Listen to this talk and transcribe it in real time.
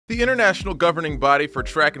The international governing body for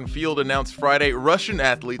track and field announced Friday Russian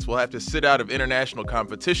athletes will have to sit out of international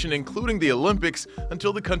competition, including the Olympics,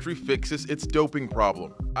 until the country fixes its doping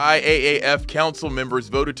problem. IAAF council members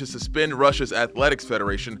voted to suspend Russia's athletics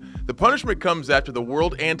federation. The punishment comes after the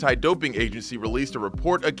World Anti-Doping Agency released a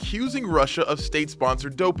report accusing Russia of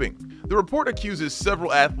state-sponsored doping. The report accuses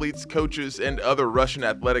several athletes, coaches, and other Russian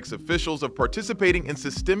athletics officials of participating in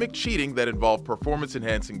systemic cheating that involved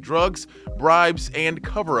performance-enhancing drugs, bribes, and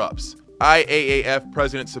cover-ups. IAAF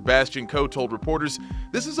President Sebastian Coe told reporters,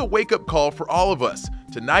 "This is a wake-up call for all of us.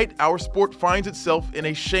 Tonight, our sport finds itself in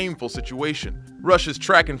a shameful situation." Russia's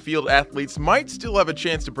track and field athletes might still have a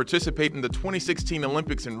chance to participate in the 2016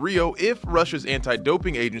 Olympics in Rio if Russia's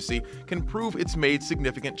anti-doping agency can prove it's made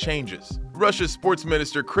significant changes. Russia's sports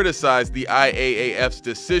minister criticized the IAAF's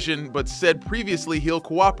decision, but said previously he'll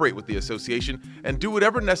cooperate with the association and do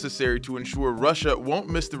whatever necessary to ensure Russia won't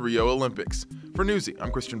miss the Rio Olympics. For Newsy,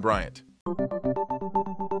 I'm Christian Bryant.